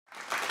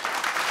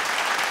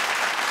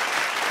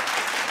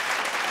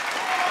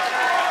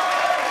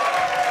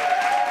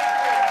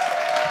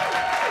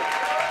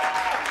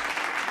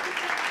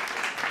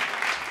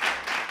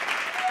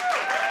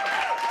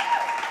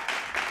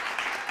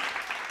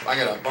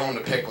got a bone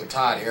to pick with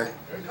Todd here.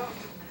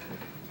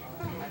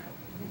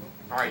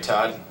 All right,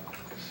 Todd.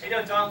 How you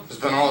doing, Tom? There's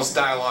been all this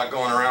dialogue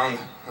going around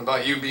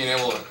about you being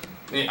able to...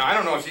 I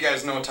don't know if you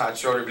guys know Todd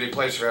Schroeder, but he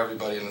plays for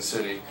everybody in the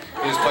city.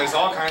 He just plays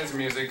all kinds of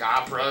music,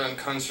 opera and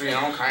country and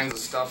all kinds of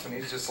stuff, and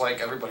he's just like,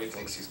 everybody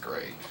thinks he's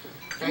great.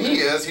 And he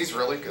is, he's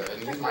really good,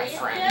 and he's my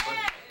friend.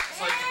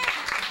 But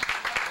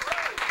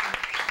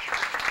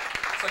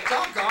it's like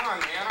doggone,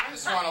 man, I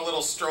just want a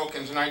little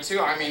stroking tonight,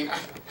 too. I mean,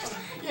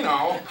 you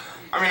know,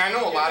 I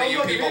know a lot of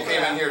you people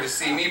came in here to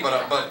see me,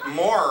 but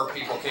more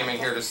people came in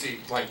here to see,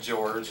 like,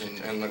 George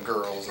and the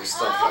girls and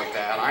stuff like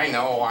that. I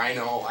know, I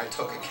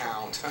took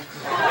account.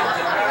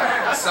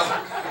 So,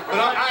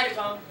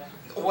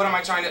 but what am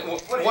I trying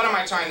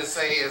to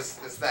say is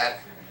that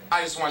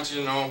I just want you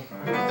to know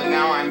that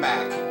now I'm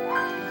back.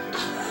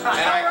 And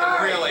I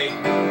can really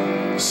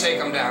shake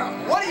them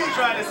down. What are you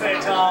trying to say,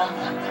 Tom?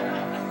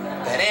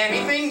 That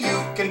anything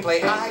you can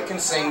play, I can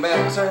sing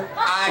better.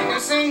 I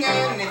can sing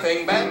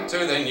anything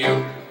better than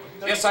you.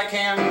 Yes, I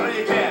can. No,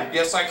 you can't.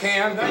 Yes, I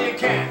can. No, you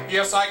can't.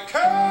 Yes, I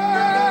can.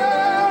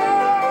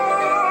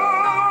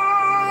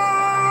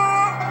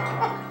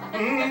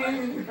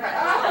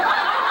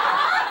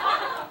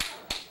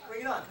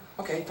 Bring it on.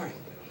 Okay, fine.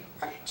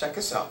 Right, check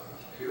this out.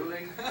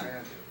 Dueling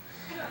Banjos.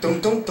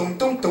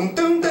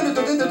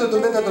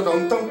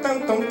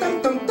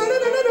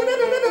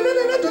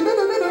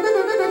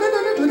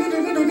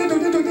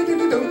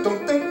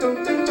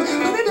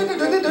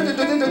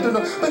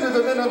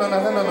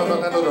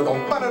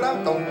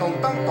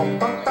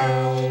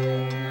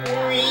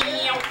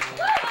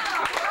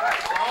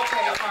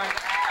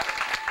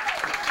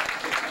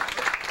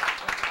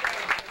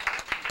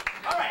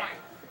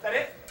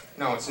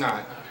 No, it's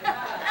not.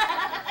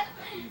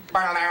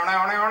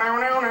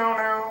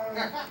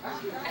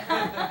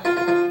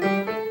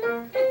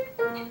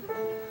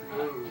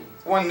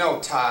 One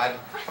note, Todd.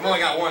 I've only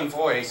got one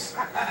voice.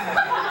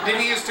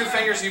 Didn't you use two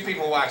fingers? You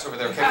people watch over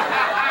there, okay? Go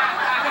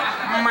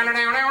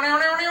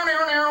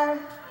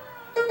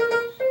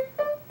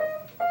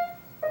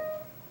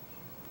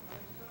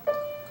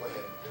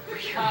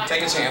ahead.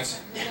 Take a chance.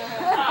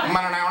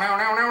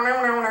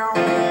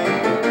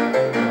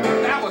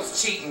 That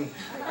was cheating.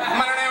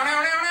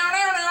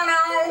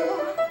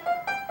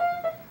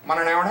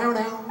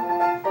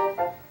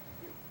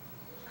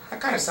 That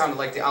kind of sounded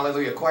like the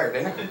Alleluia Choir,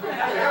 didn't it?